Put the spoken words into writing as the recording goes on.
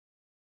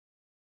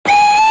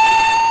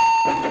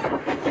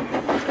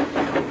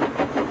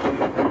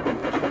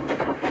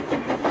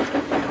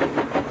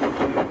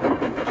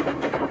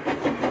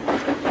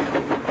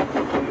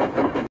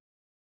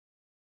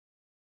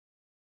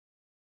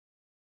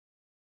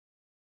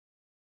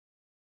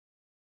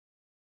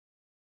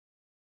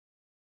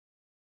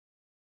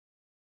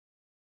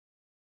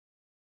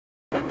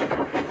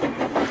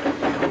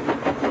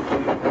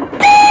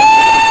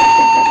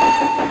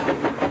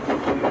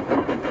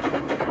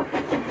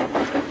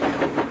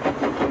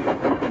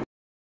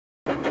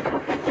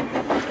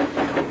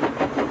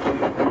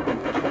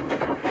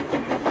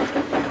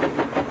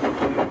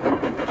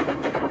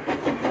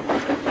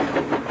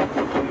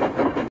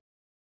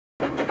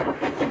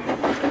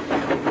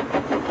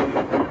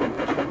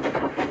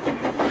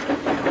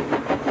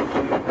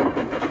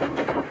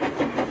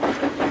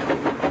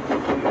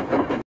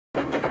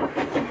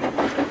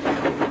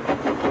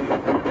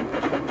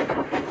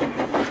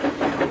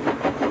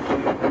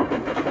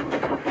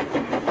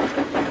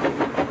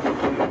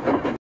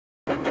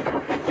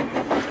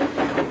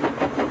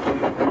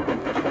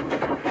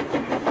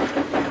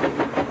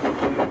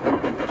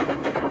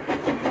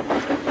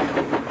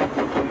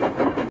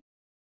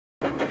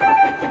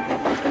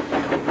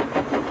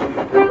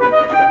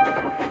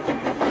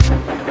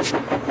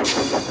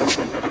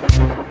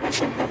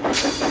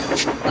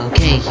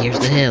here's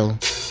the hill.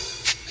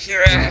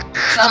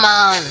 Come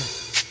on!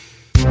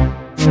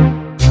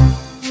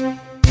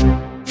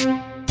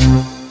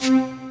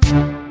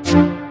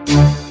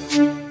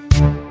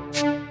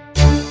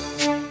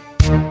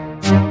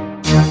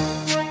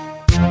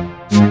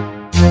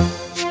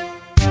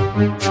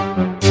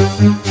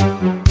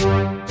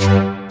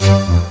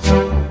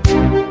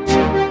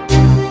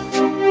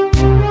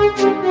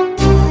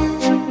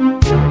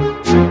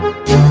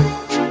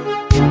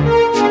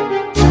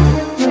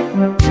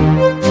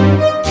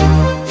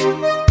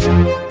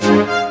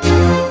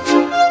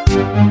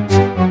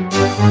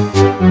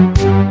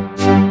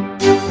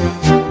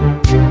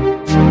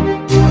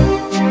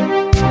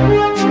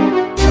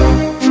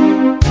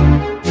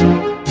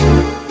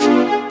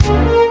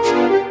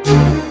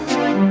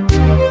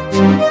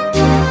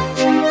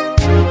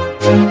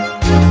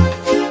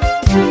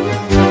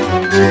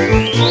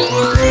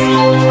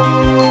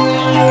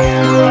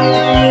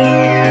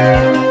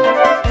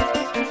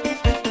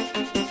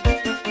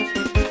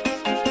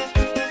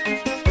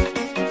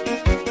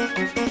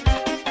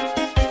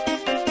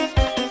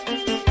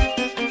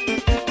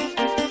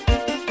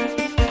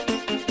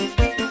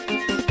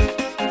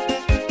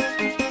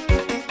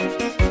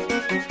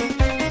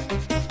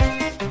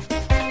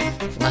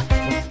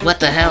 What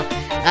the hell?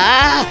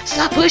 Ah!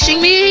 Stop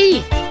pushing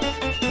me!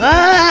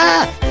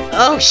 Ah!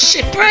 Oh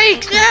shit!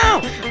 Break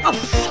now! Oh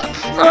fuck!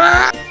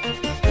 Ah!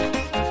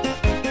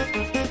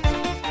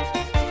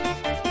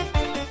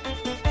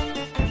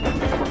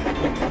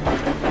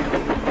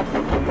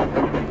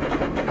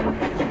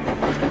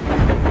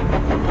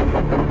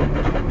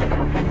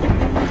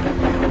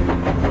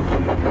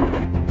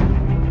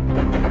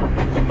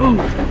 Oh,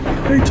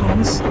 hey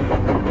Thomas.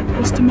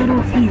 What's the matter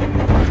with you?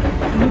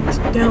 You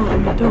looked down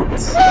in the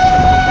dumps. Oh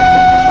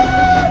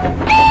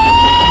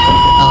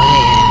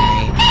hey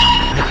Henry.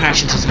 I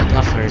crashed into some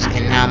buffers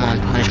and now I'm on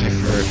punishment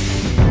for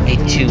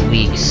 2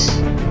 weeks.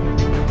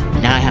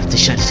 Now I have to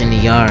shut in the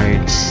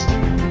yards.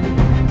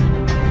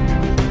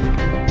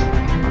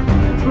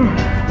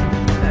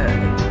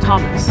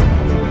 Thomas,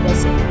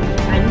 listen,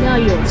 I know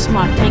you're a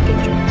smart thinking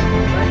drunk,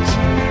 but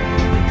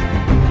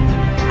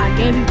I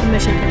gave you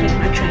permission to take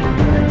my train,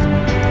 but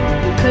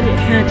you couldn't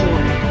handle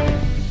it.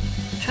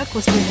 The truck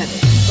was too heavy,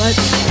 but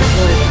don't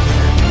worry about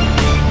that.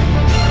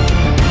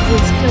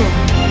 It's still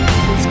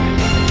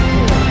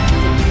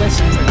a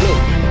lesson for me.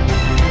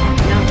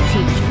 Now to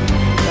teach you.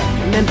 But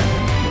remember,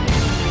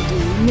 do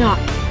not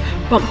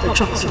bump the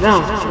trucks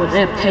around or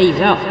they'll pay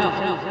you out.